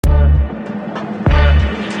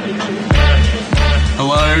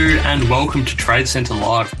Hello and welcome to Trade Centre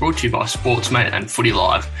Live, brought to you by Sportsmate and Footy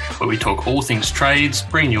Live, where we talk all things trades,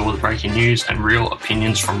 bring you all the breaking news and real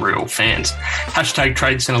opinions from real fans. Hashtag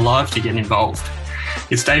Trade Centre Live to get involved.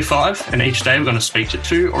 It's day 5, and each day we're going to speak to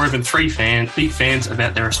 2 or even 3 big fans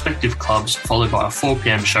about their respective clubs, followed by a 4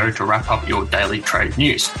 p.m. show to wrap up your daily trade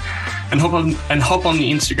news. And hop on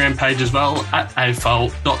the Instagram page as well at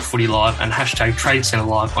afl.footylive and hashtag Trade Centre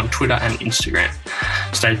Live on Twitter and Instagram.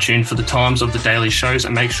 Stay tuned for the times of the daily shows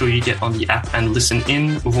and make sure you get on the app and listen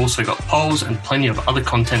in. We've also got polls and plenty of other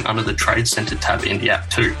content under the Trade Centre tab in the app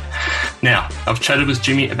too. Now, I've chatted with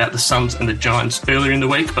Jimmy about the Suns and the Giants earlier in the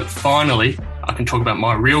week, but finally I can talk about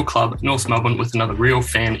my real club, North Melbourne, with another real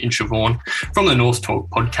fan in Siobhan from the North Talk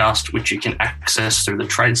podcast, which you can access through the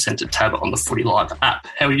Trade Centre tab on the Footy Live app.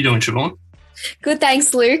 How are you doing, Siobhan? Good,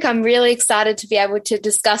 thanks, Luke. I'm really excited to be able to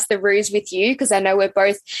discuss the Roos with you because I know we're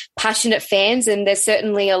both passionate fans and there's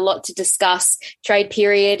certainly a lot to discuss. Trade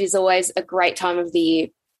period is always a great time of the year.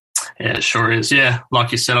 Yeah, it sure is. Yeah,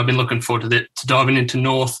 like you said, I've been looking forward to diving into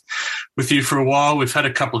North with you for a while. We've had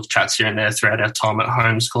a couple of chats here and there throughout our time at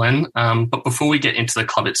Holmes, Glenn. But before we get into the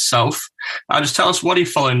club itself, just tell us, why do you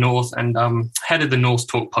follow North and how did the North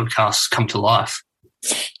Talk podcast come to life?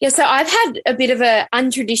 Yeah, so I've had a bit of an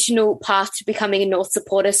untraditional path to becoming a North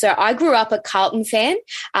supporter. So I grew up a Carlton fan.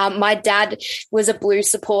 My dad was a Blues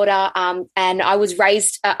supporter and I was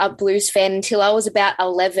raised a Blues fan until I was about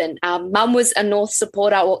 11. Mum was a North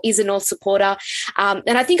supporter or is a North supporter.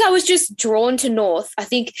 And I think I was just drawn to North. I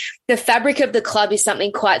think the fabric of the club is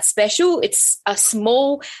something quite special. It's a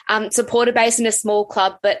small supporter base and a small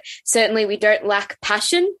club, but certainly we don't lack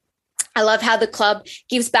passion. I love how the club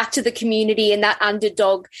gives back to the community and that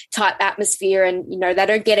underdog type atmosphere, and, you know, they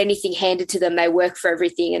don't get anything handed to them. They work for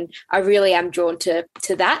everything. And I really am drawn to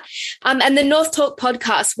that. And the North Talk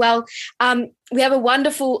podcast, well, we have a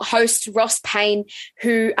wonderful host, Ross Payne,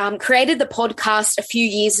 who created the podcast a few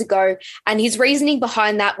years ago. And his reasoning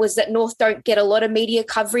behind that was that North don't get a lot of media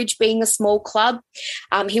coverage being a small club.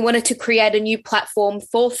 He wanted to create a new platform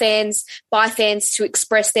for fans, by fans to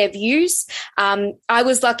express their views. I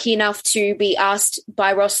was lucky enough to be asked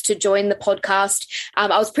by Ross to join the podcast. I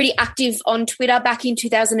was pretty active on Twitter back in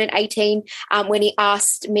 2018 when he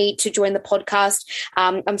asked me to join the podcast.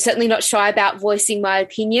 I'm certainly not shy about voicing my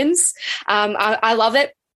opinions. I love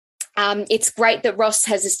it. It's great that Ross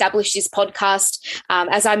has established his podcast.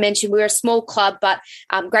 As I mentioned, we're a small club, but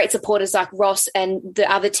great supporters like Ross and the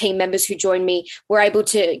other team members who joined me were able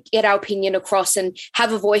to get our opinion across and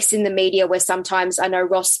have a voice in the media where sometimes I know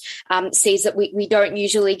Ross sees that we don't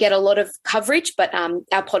usually get a lot of coverage, but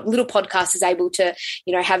our little podcast is able to,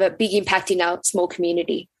 you know, have a big impact in our small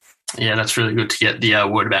community. Yeah, that's really good to get the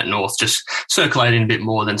word about North just circulating a bit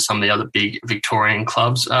more than some of the other big Victorian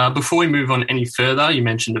clubs. Before we move on any further, you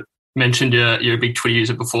mentioned you're a big Twitter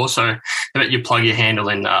user before, so how about you plug your handle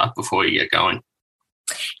in before you get going?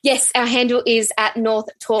 Yes, our handle is at North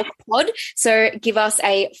Talk Pod. So give us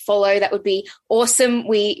a follow. That would be awesome.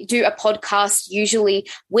 We do a podcast usually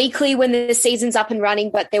weekly when the season's up and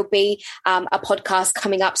running, but there'll be a podcast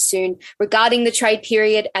coming up soon regarding the trade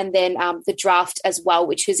period and then the draft as well,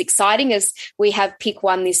 which is exciting as we have pick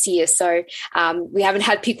 1 this year. So we haven't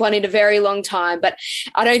had pick 1 in a very long time, but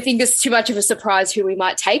I don't think it's too much of a surprise who we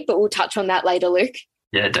might take, but we'll touch on that later, Luke.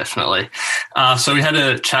 Yeah, definitely. So we had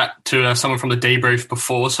a chat to someone from the debrief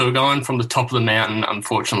before. So we're going from the top of the mountain,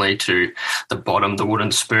 unfortunately, to the bottom, the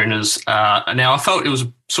Wooden Spooners. Now, I felt it was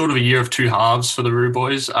sort of a year of 2 halves for the Roo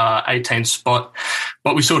boys, 18th spot.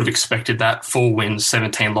 But we sort of expected that, 4 wins,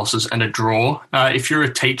 17 losses and a draw. If you're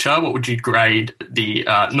a teacher, what would you grade the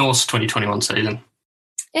North's 2021 season?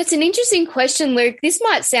 It's an interesting question, Luke. This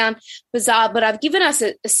might sound bizarre, but I've given us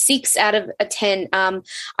a 6 out of a 10.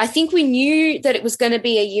 I think we knew that it was going to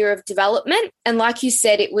be a year of development. And like you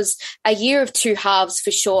said, it was a year of 2 halves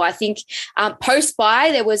for sure. I think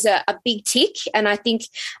post-bye, there was a big tick. And I think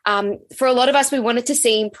for a lot of us, we wanted to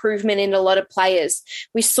see improvement in a lot of players.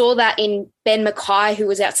 We saw that in Ben Mackay, who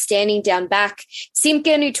was outstanding down back,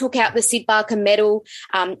 Simpkin, who took out the Sid Barker medal,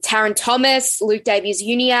 Taron Thomas, Luke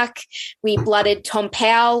Davies-Uniacke. We blooded Tom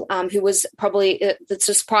Powell, who was probably the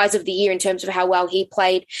surprise of the year in terms of how well he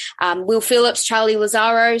played, Will Phillips, Charlie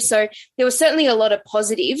Lazaro. So there was certainly a lot of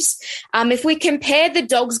positives. If we compare the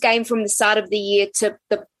Dogs game from the start of the year to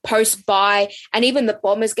the post-bye and even the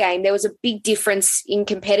Bombers game, there was a big difference in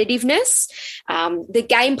competitiveness. The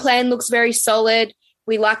game plan looks very solid.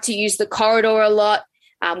 We like to use the corridor a lot.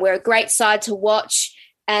 We're a great side to watch.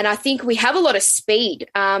 And I think we have a lot of speed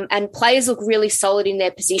and players look really solid in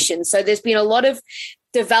their positions. So there's been a lot of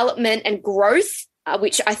development and growth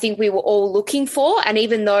which I think we were all looking for. And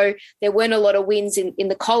even though there weren't a lot of wins in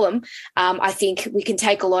the column, I think we can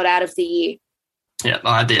take a lot out of the year. Yeah,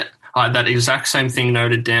 I had that exact same thing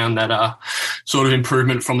noted down, that sort of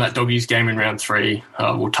improvement from that Doggies game in round 3.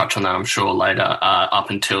 We'll touch on that, I'm sure, later, up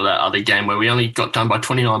until that other game where we only got done by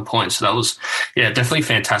 29 points. So that was, definitely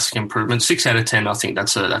fantastic improvement. 6 out of 10, I think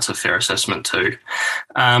that's a fair assessment too.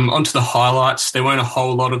 Onto the highlights. There weren't a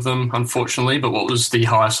whole lot of them, unfortunately, but what was the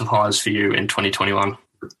highest of highs for you in 2021?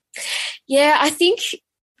 Yeah, I think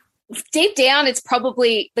deep down, it's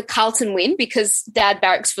probably the Carlton win because Dad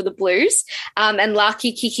barracks for the Blues, and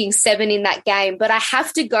Larky kicking 7 in that game. But I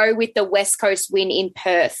have to go with the West Coast win in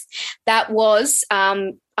Perth. That was,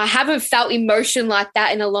 I haven't felt emotion like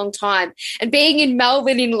that in a long time. And being in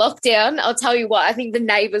Melbourne in lockdown, I'll tell you what, I think the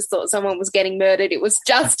neighbours thought someone was getting murdered. It was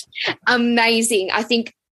just amazing. I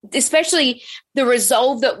think especially the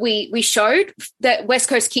resolve that we showed, that West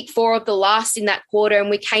Coast kicked 4 of the last in that quarter and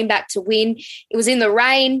we came back to win. It was in the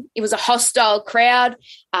rain. It was a hostile crowd.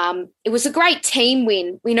 It was a great team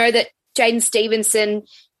win. We know that Jaden Stevenson,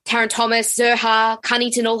 Taron Thomas, Zerha,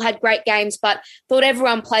 Cunnington all had great games, but thought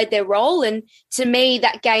everyone played their role. And to me,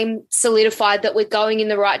 that game solidified that we're going in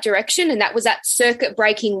the right direction. And that was that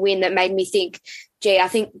circuit-breaking win that made me think, gee, I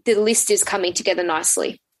think the list is coming together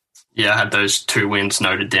nicely. Yeah, I had those 2 wins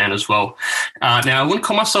noted down as well. Now, I wouldn't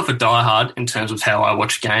call myself a diehard in terms of how I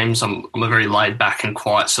watch games. I'm a very laid-back and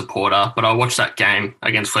quiet supporter, but I watched that game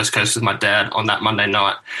against West Coast with my dad on that Monday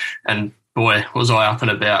night, and boy, was I up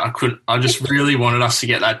and about. I just really wanted us to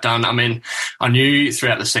get that done. I mean, I knew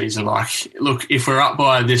throughout the season, like, look, if we're up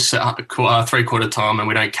by this 3/4 time and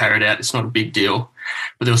we don't carry it out, it's not a big deal.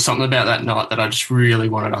 But there was something about that night that I just really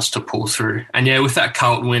wanted us to pull through. And, yeah, with that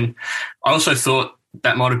Carlton win, I also thought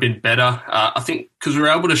that might have been better. I think because we were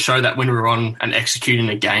able to show that when we were on and executing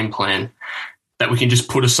a game plan, that we can just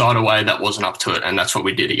put a side away that wasn't up to it, and that's what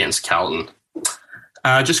we did against Carlton.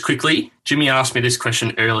 Just quickly, Jimmy asked me this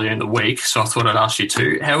question earlier in the week, so I thought I'd ask you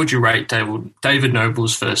too. How would you rate David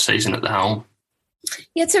Noble's first season at the helm?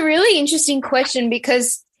 Yeah, it's a really interesting question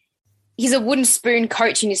because he's a wooden spoon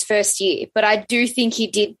coach in his first year, but I do think he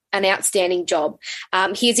did an outstanding job.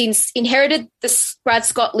 He has inherited the Brad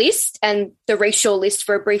Scott list and the Reece Shaw list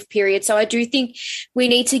for a brief period, so I do think we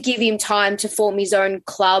need to give him time to form his own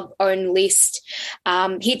club, own list.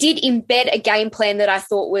 He did embed a game plan that I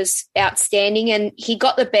thought was outstanding, and he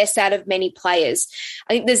got the best out of many players.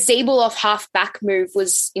 I think the Zeeble half-back move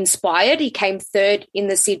was inspired. He came 3rd in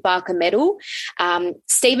the Sid Barker medal.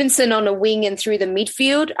 Stevenson on a wing and through the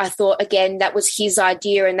midfield, I thought, again, that was his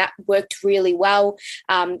idea and that worked really well.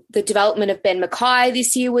 The development of Ben Mackay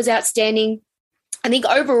this year was outstanding. I think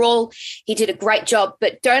overall he did a great job,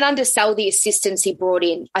 but don't undersell the assistants he brought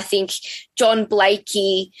in. I think John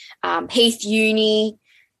Blakey, Heath Uni,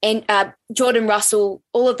 and Jordan Russell,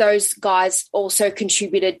 all of those guys also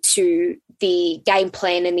contributed to the game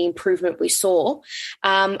plan and the improvement we saw.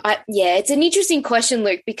 It's an interesting question,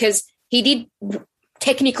 Luke, because he did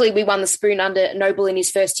technically we won the spoon under Noble in his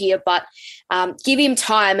first year, but give him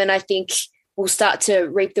time and I think we'll start to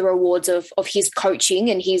reap the rewards of his coaching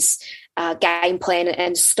and his game plan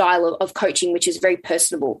and style of coaching, which is very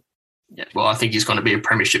personable. Yeah, well, I think he's going to be a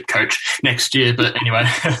premiership coach next year. But anyway,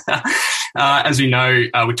 as we know,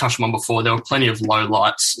 we touched on before, there were plenty of low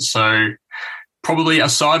lights. So probably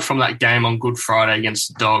aside from that game on Good Friday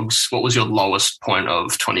against the Dogs, what was your lowest point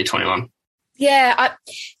of 2021? Yeah,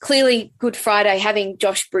 clearly Good Friday, having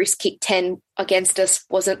Josh Bruce kick 10 against us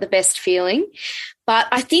wasn't the best feeling. But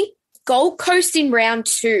I think Gold Coast in round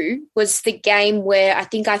 2 was the game where I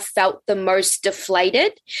think I felt the most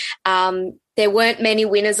deflated. There weren't many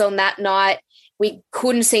winners on that night. We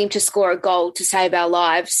couldn't seem to score a goal to save our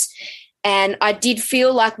lives. And I did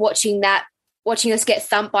feel like watching us get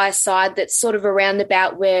thumped by a side that's sort of around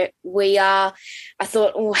about where we are. I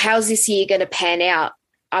thought, how's this year going to pan out?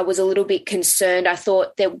 I was a little bit concerned. I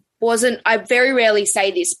thought I very rarely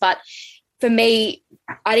say this, but for me,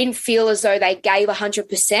 I didn't feel as though they gave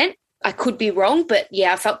 100%. I could be wrong, but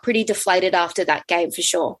yeah, I felt pretty deflated after that game for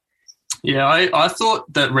sure. Yeah, I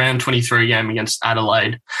thought that round 23 game against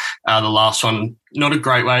Adelaide, the last one, not a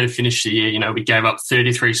great way to finish the year. You know, we gave up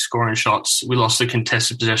 33 scoring shots. We lost the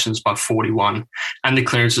contested possessions by 41 and the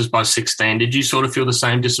clearances by 16. Did you sort of feel the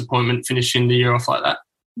same disappointment finishing the year off like that?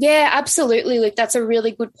 Yeah, absolutely, Luke. That's a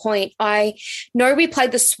really good point. I know we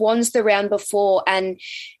played the Swans the round before and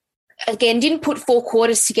again, didn't put 4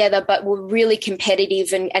 quarters together, but were really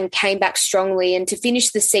competitive and came back strongly. And to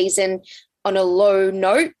finish the season on a low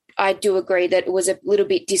note, I do agree that it was a little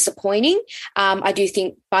bit disappointing. I do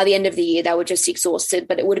think by the end of the year they were just exhausted,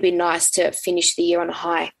 but it would have been nice to finish the year on a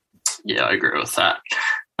high. Yeah, I agree with that.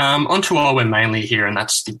 On to why we're mainly here, and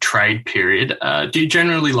that's the trade period. Do you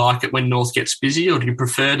generally like it when North gets busy, or do you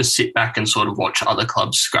prefer to sit back and sort of watch other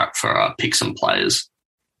clubs scrap for picks and players?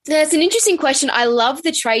 Yeah, it's an interesting question. I love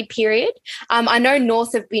the trade period. I know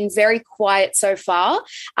North have been very quiet so far,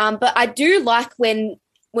 but I do like when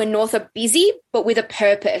North are busy, but with a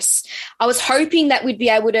purpose. I was hoping that we'd be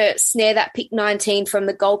able to snare that pick 19 from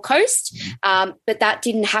the Gold Coast, but that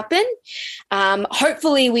didn't happen.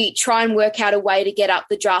 Hopefully we try and work out a way to get up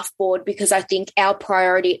the draft board, because I think our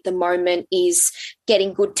priority at the moment is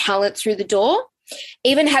getting good talent through the door.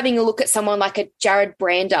 Even having a look at someone like a Jared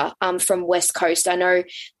Brander from West Coast, I know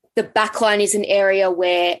the backline is an area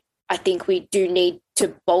where I think we do need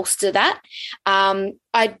to bolster that.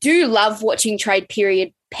 I do love watching trade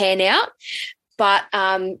period pan out, but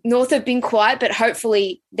North have been quiet, but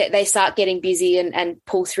hopefully that they start getting busy and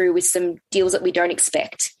pull through with some deals that we don't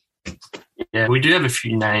expect. Yeah, we do have a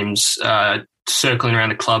few names circling around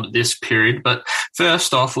the club at this period. But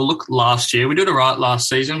first off, we'll look last year. We did all right last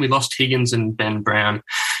season. We lost Higgins and Ben Brown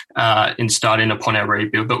in starting upon our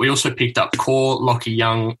rebuild, but we also picked up Core, Lockie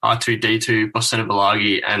Young, R2D2, Boston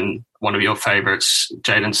Balagi, and one of your favourites,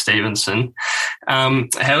 Jaden Stevenson.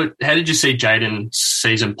 How did you see Jaden's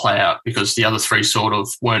season play out? Because the other three sort of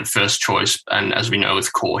weren't first choice, and as we know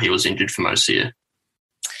with Core, he was injured for most of the year.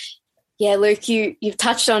 Yeah, Luke, you've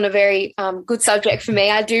touched on a very good subject for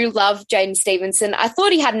me. I do love Jaden Stevenson. I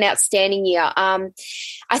thought he had an outstanding year. I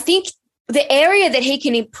think the area that he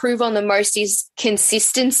can improve on the most is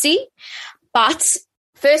consistency. But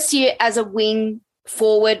first year as a wing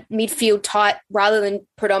forward, midfield type, rather than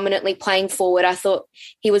predominantly playing forward, I thought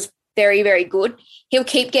he was very, very good. He'll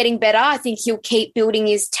keep getting better. I think he'll keep building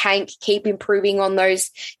his tank, keep improving on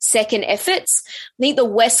those second efforts. I think the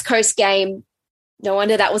West Coast game, no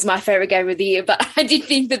wonder that was my favourite game of the year, but I did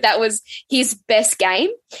think that was his best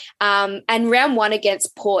game. And round one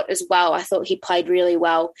against Port as well, I thought he played really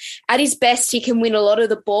well. At his best, he can win a lot of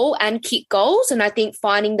the ball and kick goals, and I think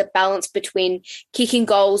finding the balance between kicking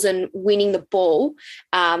goals and winning the ball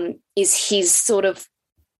is his sort of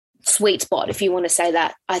sweet spot, if you want to say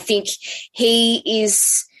that. I think he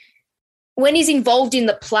is, when he's involved in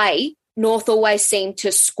the play, North always seem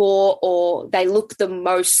to score, or they look the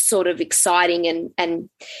most sort of exciting. And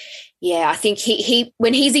yeah, I think he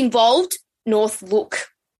when he's involved, North look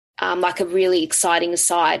like a really exciting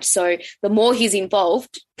side. So the more he's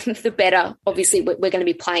involved, the better, obviously, we're going to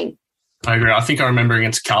be playing. I agree. I think I remember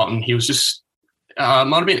against Carlton, he was just,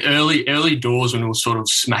 might have been early doors when he was sort of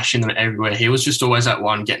smashing them everywhere. He was just always that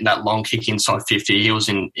one, getting that long kick inside 50.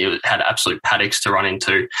 He had absolute paddocks to run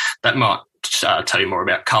into. That might tell you more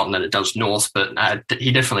about Carlton than it does North, but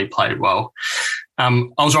he definitely played well. I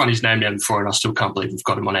was writing his name down before, and I still can't believe we've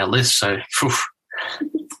got him on our list. So for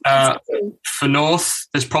North,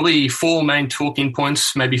 there's probably 4 main talking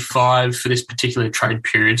points, maybe 5 for this particular trade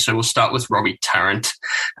period. So we'll start with Robbie Tarrant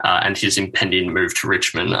and his impending move to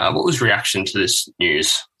Richmond. What was reaction to this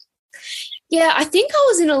news? Yeah, I think I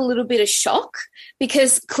was in a little bit of shock,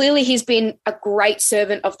 because clearly he's been a great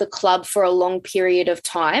servant of the club for a long period of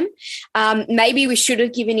time. Maybe we should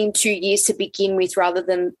have given him 2 years to begin with rather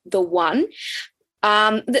than the 1.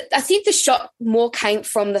 I think the shock more came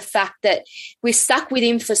from the fact that we stuck with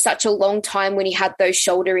him for such a long time when he had those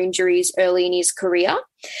shoulder injuries early in his career.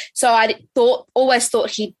 So I always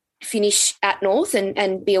thought he'd finish at North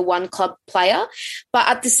and be a one-club player. But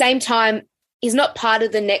at the same time, he's not part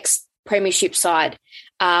of the next premiership side.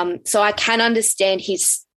 So I can understand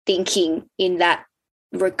his thinking in that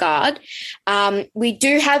regard. We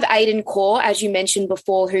do have Aiden Core, as you mentioned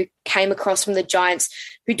before, who came across from the Giants,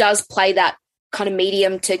 who does play that kind of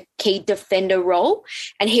medium to key defender role,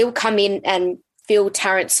 and he'll come in and fill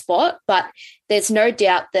Tarrant's spot, but there's no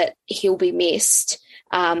doubt that he'll be missed.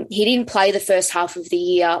 He didn't play the first half of the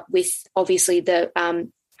year with obviously the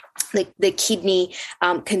kidney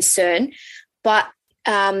concern, but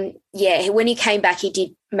when he came back, he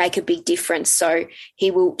did make a big difference. So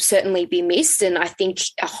he will certainly be missed. And I think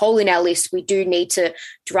a hole in our list, we do need to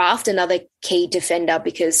draft another key defender,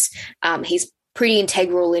 because he's pretty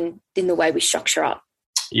integral in the way we structure up.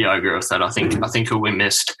 Yeah, I agree with that. I think he'll be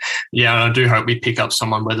missed. Yeah, and I do hope we pick up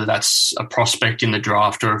someone, whether that's a prospect in the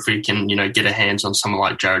draft or if we can, get our hands on someone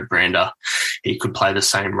like Jared Brander. He could play the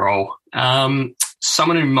same role.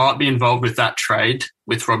 Someone who might be involved with that trade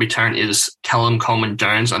with Robbie Tarrant is Callum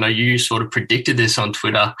Coleman-Jones. I know you sort of predicted this on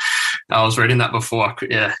Twitter. I was reading that before.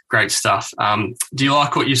 Yeah, great stuff. Do you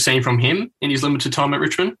like what you've seen from him in his limited time at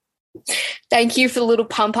Richmond? Thank you for the little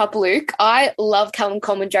pump up, Luke. I love Callum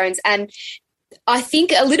Coleman-Jones, and I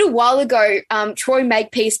think a little while ago, Troy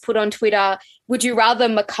Makepeace put on Twitter, would you rather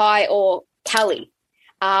Mackay or Callie?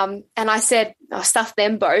 And I said, stuff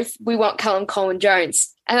them both. We want Callum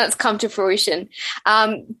Coleman-Jones. And that's come to fruition.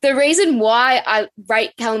 The reason why I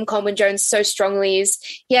rate Callum Coleman-Jones so strongly is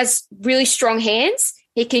he has really strong hands.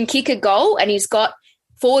 He can kick a goal, and he's got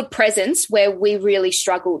forward presence where we really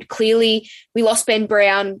struggled. Clearly, we lost Ben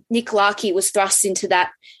Brown. Nick Larkey was thrust into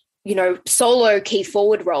that, solo key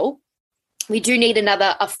forward role. We do need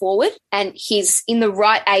a forward, and he's in the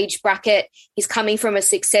right age bracket. He's coming from a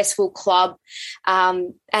successful club.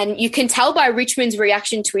 And you can tell by Richmond's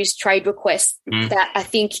reaction to his trade request that I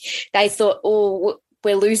think they thought,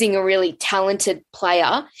 we're losing a really talented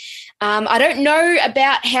player. I don't know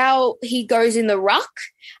about how he goes in the ruck.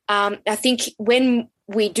 I think when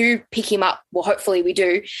we do pick him up, well, hopefully we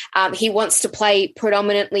do, he wants to play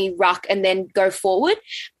predominantly ruck and then go forward.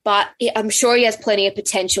 But I'm sure he has plenty of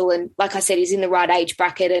potential. And like I said, he's in the right age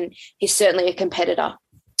bracket, and he's certainly a competitor.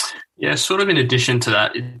 Yeah, sort of in addition to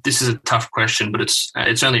that, this is a tough question, but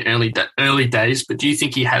it's only early days. But do you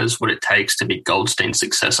think he has what it takes to be Goldstein's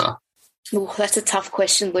successor? Oh, that's a tough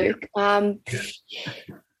question, Luke. I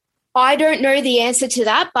don't know the answer to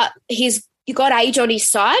that, but he's got age on his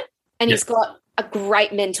side, and he's got a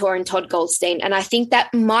great mentor in Todd Goldstein. And I think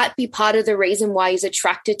that might be part of the reason why he's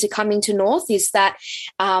attracted to coming to North, is that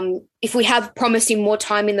if we have promised him more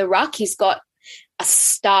time in the ruck, he's got a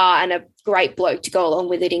star and a great bloke to go along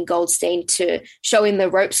with it in Goldstein to show him the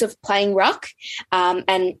ropes of playing ruck.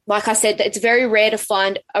 And like I said, it's very rare to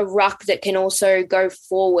find a ruck that can also go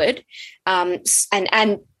forward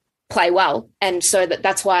and play well. And so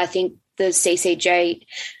that's why I think the CCJ,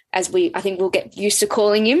 I think we'll get used to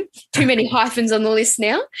calling him. Too many hyphens on the list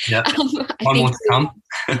now. Yeah, one more to come.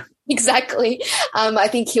 Exactly. I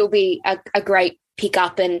think he'll be a great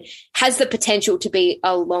pickup and has the potential to be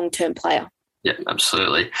a long-term player. Yeah,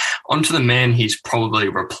 absolutely. On to the man he's probably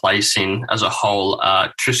replacing as a whole.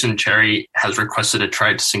 Tristan Cherry has requested a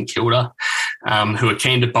trade to St Kilda, who are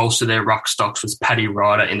keen to bolster their ruck stocks with Paddy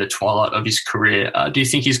Ryder in the twilight of his career. Do you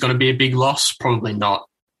think he's going to be a big loss? Probably not,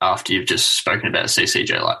 after you've just spoken about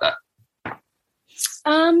CCJ like that.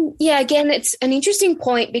 Yeah, again, it's an interesting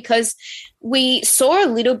point because we saw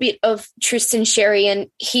a little bit of Tristan Cherry, and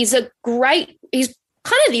he's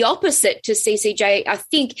kind of the opposite to CCJ. I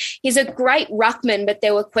think he's a great ruckman, but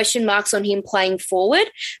there were question marks on him playing forward,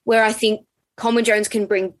 where I think Coleman-Jones can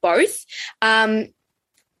bring both.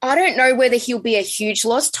 I don't know whether he'll be a huge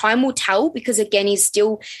loss. Time will tell, because, again, he's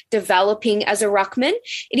still developing as a ruckman.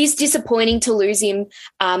 It is disappointing to lose him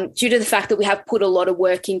due to the fact that we have put a lot of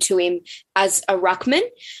work into him as a ruckman,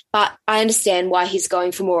 but I understand why he's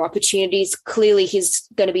going for more opportunities. Clearly, he's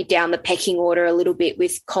going to be down the pecking order a little bit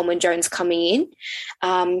with Coleman-Jones coming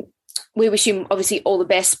in. We wish him, obviously, all the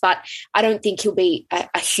best, but I don't think he'll be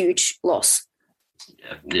a huge loss.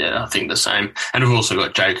 Yeah, I think the same. And we've also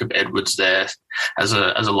got Jacob Edwards there as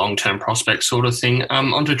a long-term prospect sort of thing.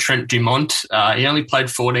 On to Trent Dumont. He only played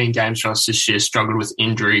 14 games for us this year, struggled with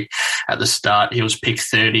injury at the start. He was picked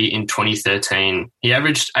 30 in 2013. He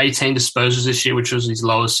averaged 18 disposals this year, which was his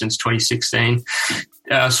lowest since 2016.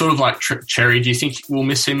 Sort of like Cherry, do you think we'll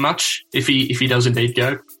miss him much if he does indeed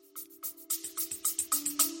go?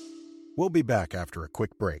 We'll be back after a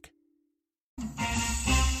quick break.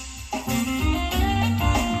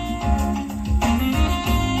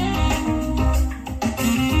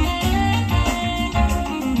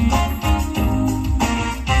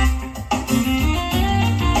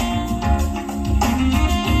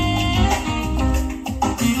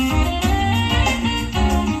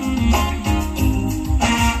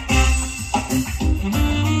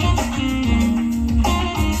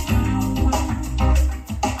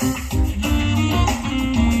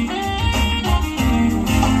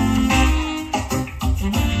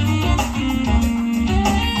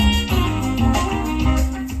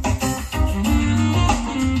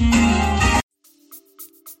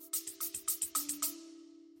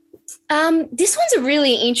 This one's a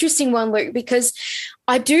really interesting one, Luke, because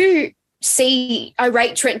I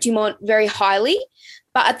rate Trent Dumont very highly,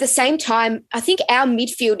 but at the same time, I think our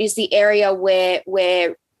midfield is the area where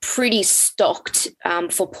we're pretty stocked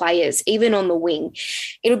for players, even on the wing.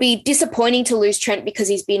 It'll be disappointing to lose Trent because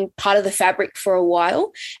he's been part of the fabric for a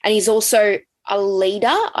while, and he's also a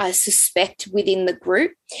leader, I suspect, within the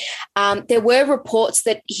group. There were reports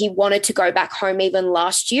that he wanted to go back home even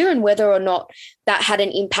last year, and whether or not that had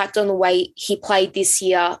an impact on the way he played this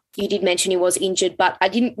year. You did mention he was injured, but I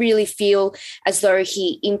didn't really feel as though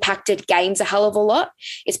he impacted games a hell of a lot.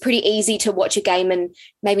 It's pretty easy to watch a game and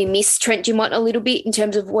maybe miss Trent Dumont a little bit in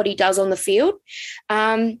terms of what he does on the field.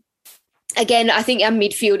 Again, I think our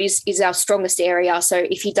midfield is our strongest area. So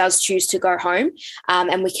if he does choose to go home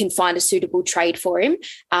and we can find a suitable trade for him,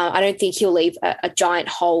 I don't think he'll leave a giant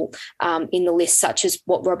hole in the list such as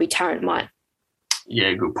what Robbie Tarrant might.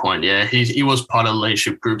 Yeah, good point. Yeah, he was part of the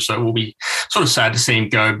leadership group, so we'll be sort of sad to see him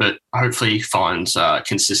go, but hopefully he finds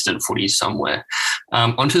consistent footy somewhere.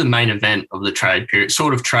 Onto the main event of the trade period,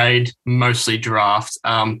 sort of trade, mostly draft.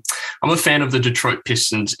 I'm a fan of the Detroit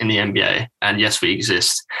Pistons in the NBA, and yes, we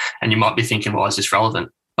exist. And you might be thinking, why is this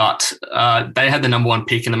relevant? But they had the number 1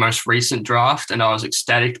 pick in the most recent draft, and I was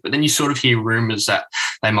ecstatic. But then you sort of hear rumours that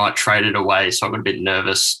they might trade it away, so I got a bit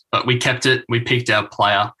nervous. But we kept it. We picked our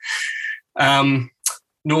player.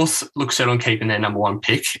 North looks set on keeping their number 1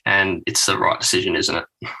 pick, and it's the right decision, isn't it?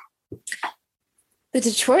 The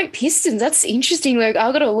Detroit Pistons, that's interesting. Like,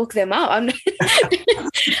 I've got to look them up.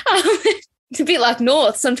 It's a bit like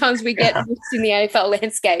North. Sometimes we get mixed in the AFL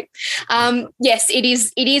landscape. Yes, it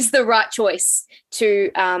is the right choice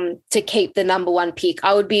to keep the number 1 pick.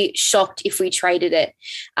 I would be shocked if we traded it.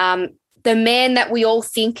 The man that we all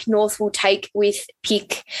think North will take with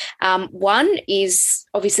pick 1 is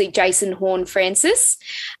obviously Jason Horne-Francis.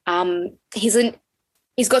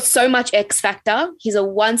 He's got so much X factor. He's a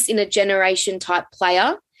once-in-a-generation type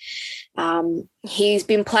player. He's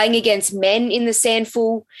been playing against men in the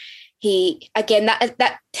SANFL.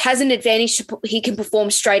 That has an advantage. He can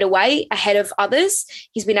perform straight away ahead of others.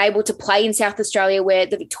 He's been able to play in South Australia where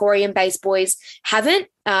the Victorian-based boys haven't.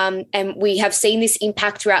 And we have seen this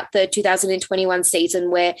impact throughout the 2021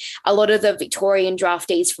 season where a lot of the Victorian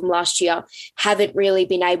draftees from last year haven't really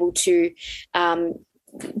been able to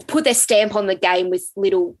put their stamp on the game with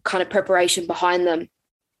little kind of preparation behind them.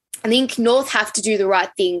 I think North have to do the right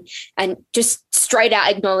thing and just straight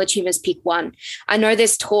out acknowledge him as pick 1. I know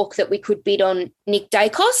there's talk that we could bid on Nick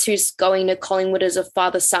Dacos, who's going to Collingwood as a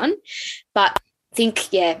father-son, but I think,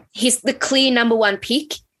 he's the clear number 1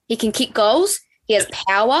 pick. He can kick goals. He has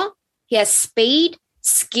power. He has speed,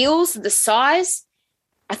 skills, the size.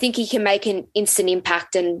 I think he can make an instant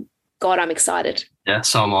impact, and God, I'm excited. Yeah,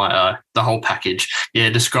 so am I. The whole package. Yeah,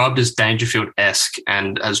 described as Dangerfield-esque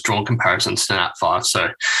and has drawn comparisons to Nat 5. So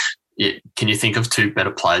can you think of 2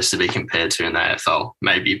 better players to be compared to in the AFL?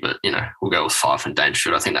 Maybe, but, we'll go with 5 and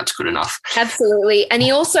Dangerfield. I think that's good enough. Absolutely. And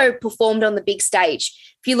he also performed on the big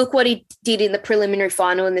stage. If you look what he did in the preliminary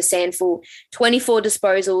final in the SANFL, 24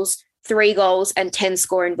 disposals, 3 goals and 10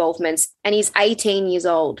 score involvements, and he's 18 years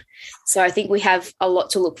old. So I think we have a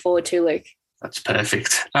lot to look forward to, Luke. That's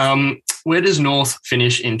perfect. Where does North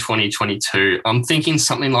finish in 2022? I'm thinking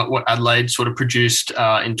something like what Adelaide sort of produced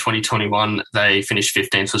in 2021. They finished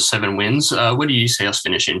 15th with 7 wins. Where do you see us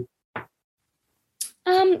finishing?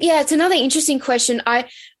 It's another interesting question. I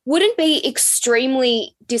wouldn't be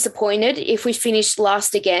extremely disappointed if we finished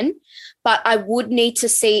last again, but I would need to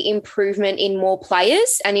see improvement in more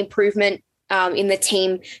players and improvement in the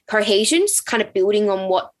team cohesion, kind of building on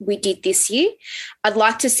what we did this year. I'd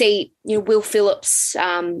like to see, Will Phillips,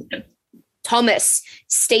 Thomas,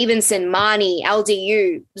 Stevenson, Marnie,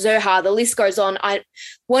 LDU, Zohar, the list goes on. I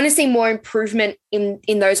want to see more improvement in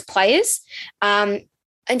those players.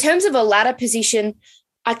 In terms of a ladder position,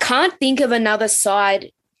 I can't think of another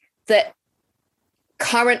side that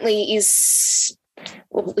currently is,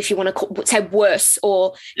 well, if you want to say worse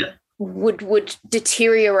or would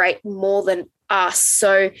deteriorate more than us.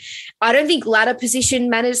 So I don't think ladder position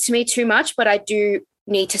matters to me too much, but I do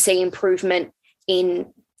need to see improvement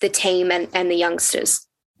in the team and the youngsters.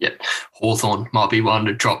 Yeah, Hawthorn might be one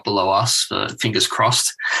to drop below us, fingers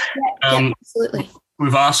crossed. Yeah, absolutely.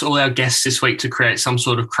 We've asked all our guests this week to create some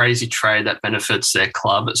sort of crazy trade that benefits their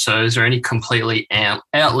club. So is there any completely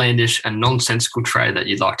outlandish and nonsensical trade that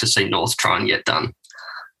you'd like to see North try and get done?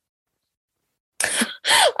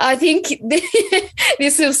 I think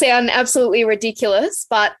this will sound absolutely ridiculous,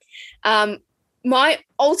 but my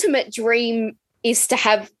ultimate dream is to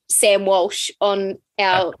have Sam Walsh on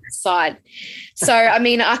our side. So, I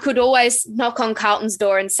mean, I could always knock on Carlton's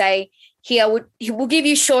door and say, we'll give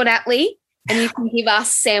you Sean Atley and you can give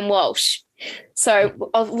us Sam Walsh. So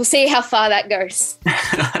we'll see how far that goes.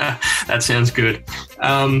 That sounds good.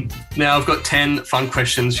 Now I've got 10 fun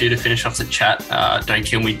questions for you to finish off the chat. Don't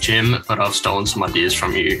kill me, Jim, but I've stolen some ideas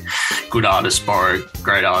from you. Good artists borrow,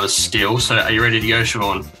 great artists steal. So are you ready to go,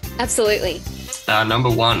 Siobhan? Absolutely. Number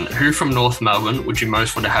 1, who from North Melbourne would you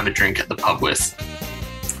most want to have a drink at the pub with?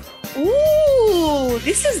 Ooh,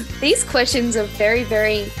 these questions are very,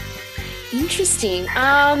 very interesting.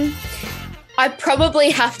 I'd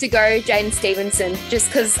probably have to go Jaden Stevenson just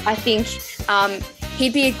because I think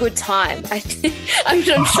he'd be a good time. I'm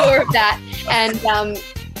sure of that. And,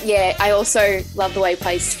 I also love the way he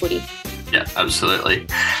plays footy. Yeah, absolutely.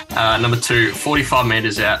 Number 2, 45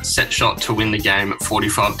 metres out, set shot to win the game at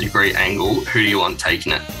 45-degree angle. Who do you want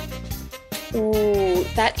taking it? Ooh,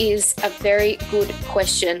 that is a very good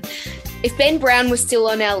question. If Ben Brown was still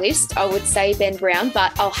on our list, I would say Ben Brown,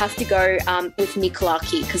 but I'll have to go with Nick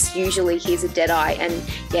Larkey because usually he's a dead eye and,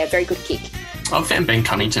 yeah, very good kick. I've found Ben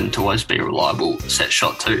Cunnington to always be a reliable set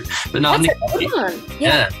shot too. But no, That's Nick a good one.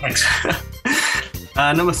 Yeah, thanks.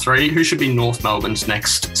 Number 3, who should be North Melbourne's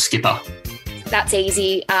next skipper? That's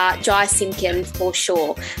easy. Jai Simpkin for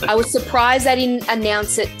sure. I was surprised they didn't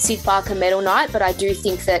announce it Sid Barker Medal Night, but I do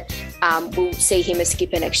think that we'll see him as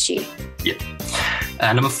skipper next year. Yeah.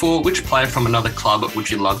 Number 4, which player from another club would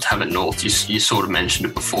you love to have at North? You sort of mentioned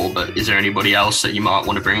it before, but is there anybody else that you might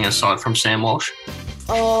want to bring aside from Sam Walsh?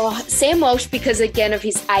 Oh, Sam Walsh, because again of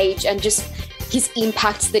his age and just his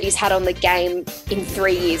impact that he's had on the game in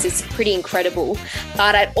 3 years is pretty incredible.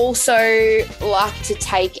 But I'd also like to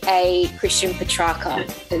take a Christian Petrarca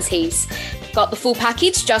because he's got the full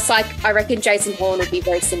package, just like I reckon Jason Horn would be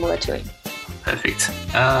very similar to him. Perfect.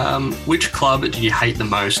 Which club do you hate the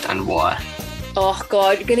most and why? Oh,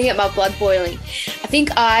 God, you're going to get my blood boiling. I think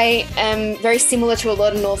I am very similar to a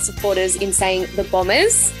lot of North supporters in saying the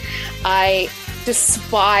Bombers. I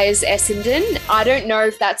despise Essendon. I don't know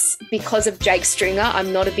if that's because of Jake Stringer.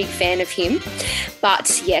 I'm not a big fan of him.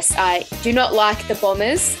 But, yes, I do not like the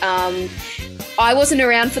Bombers. I wasn't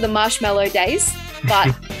around for the Marshmallow days,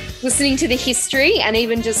 but listening to the history and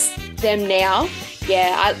even just them now,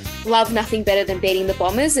 yeah, I love nothing better than beating the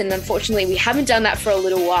Bombers, and unfortunately we haven't done that for a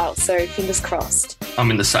little while, so fingers crossed.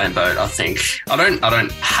 I'm in the same boat, I think. I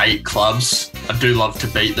don't hate clubs. I do love to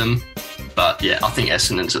beat them. But, yeah, I think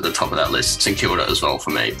Essendon's at the top of that list. St Kilda as well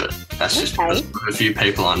for me, but that's just because of a few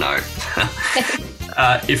people I know.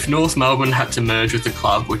 If North Melbourne had to merge with the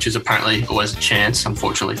club, which is apparently always a chance,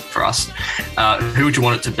 unfortunately for us, who would you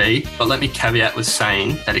want it to be? But let me caveat with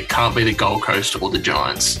saying that it can't be the Gold Coast or the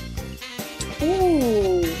Giants.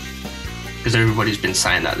 Ooh. Because everybody's been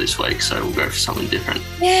saying that this week, so we'll go for something different.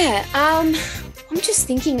 Yeah, I'm just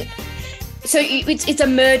thinking. So it's a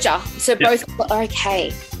merger, so both are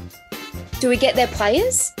okay. Do we get their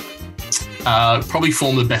players? Probably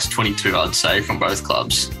form the best 22, I'd say, from both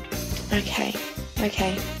clubs. Okay.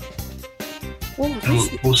 And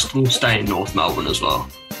we'll stay in North Melbourne as well.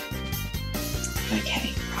 Okay.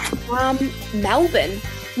 Melbourne.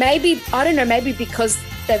 Maybe, I don't know, maybe because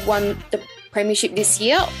they've won the premiership this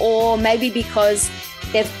year, or maybe because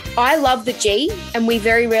I love the G and we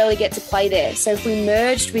very rarely get to play there. So if we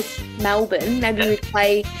merged with Melbourne, maybe we'd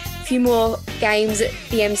play a few more games at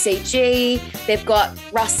the MCG. They've got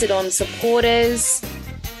rusted on supporters.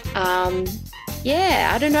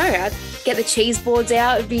 I don't know. I'd get the cheese boards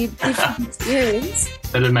out. It'd be a different experience.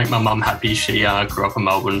 That'd make my mum happy. She grew up a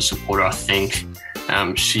Melbourne supporter, I think.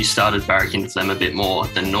 She started barracking for them a bit more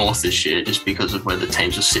than North this year just because of where the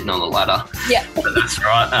teams are sitting on the ladder. Yeah. But that's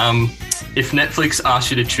right. If Netflix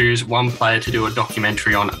asked you to choose one player to do a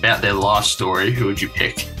documentary on about their life story, who would you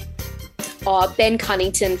pick? Oh, Ben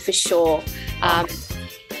Cunnington for sure.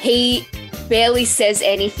 He barely says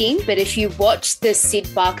anything, but if you watch the Sid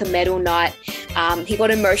Barker Medal Night, he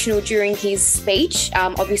got emotional during his speech,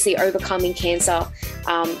 obviously overcoming cancer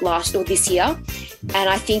this year. And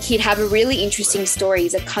I think he'd have a really interesting story.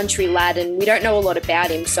 He's a country lad and we don't know a lot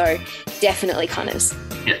about him, so definitely Cunners.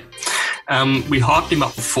 Yeah. We hyped him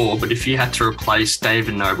up before, but if you had to replace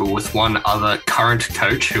David Noble with one other current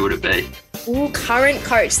coach, who would it be? Ooh, current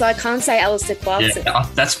coach. So I can't say Alistair Clarkson. Yeah,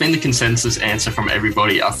 that's been the consensus answer from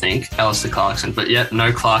everybody, I think, Alistair Clarkson. But yeah,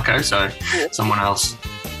 no Clarko, so someone else.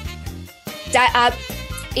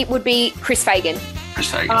 It would be Chris Fagan.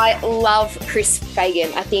 I love Chris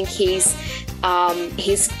Fagan. I think he's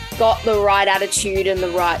got the right attitude and the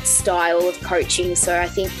right style of coaching. So I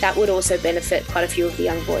think that would also benefit quite a few of the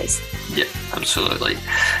young boys. Yeah, absolutely.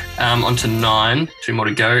 On to 9, 2 more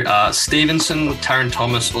to go. Stevenson, Taron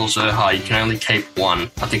Thomas or Zerha. You can only keep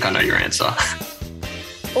one. I think I know your answer.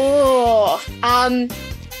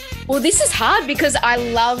 Well, this is hard because I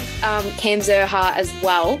love Cam Zerha as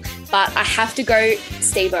well, but I have to go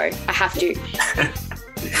Steve-O. I have to.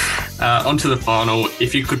 On to the final.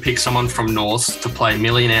 If you could pick someone from North to play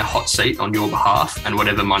Millionaire Hot Seat on your behalf and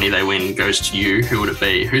whatever money they win goes to you, who would it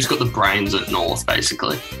be? Who's got the brains at North,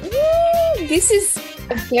 basically? This is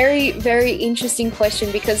a very, very interesting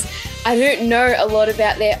question because I don't know a lot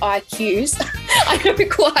about their IQs. I know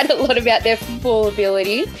quite a lot about their football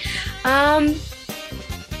ability.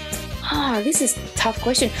 This is a tough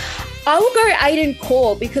question. I will go Aidan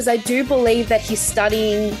Core because I do believe that he's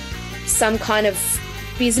studying some kind of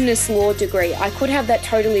business law degree. I could have that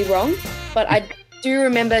totally wrong, but I do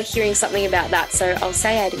remember hearing something about that, so I'll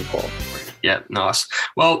say Aidan Core. Yeah, nice.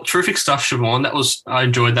 Well, terrific stuff, Siobhan. I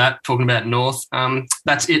enjoyed that, talking about North.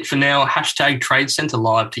 That's it for now. Hashtag Trade Centre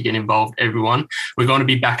Live to get involved, everyone. We're going to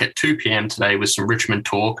be back at 2 p.m. today with some Richmond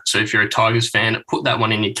talk. So if you're a Tigers fan, put that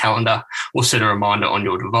one in your calendar or set a reminder on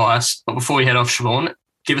your device. But before we head off, Siobhan,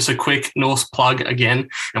 give us a quick North plug again,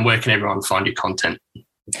 and where can everyone find your content?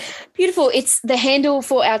 Beautiful. It's the handle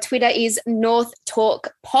for our Twitter is North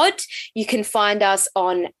Talk Pod. You can find us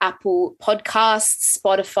on Apple Podcasts,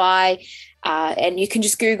 Spotify, and you can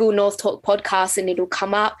just Google North Talk Podcast and it'll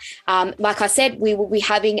come up. Like I said, we will be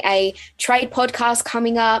having a trade podcast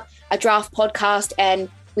coming up, a draft podcast, and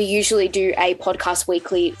we usually do a podcast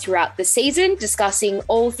weekly throughout the season discussing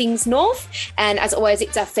all things North. And as always,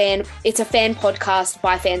 it's a fan podcast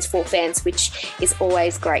by fans for fans, which is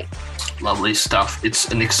always great. Lovely stuff.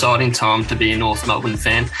 It's an exciting time to be a North Melbourne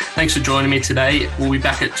fan. Thanks for joining me today. We'll be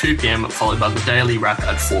back at 2 p.m, followed by the Daily Wrap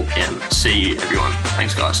at 4 p.m. See you, everyone.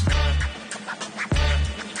 Thanks, guys.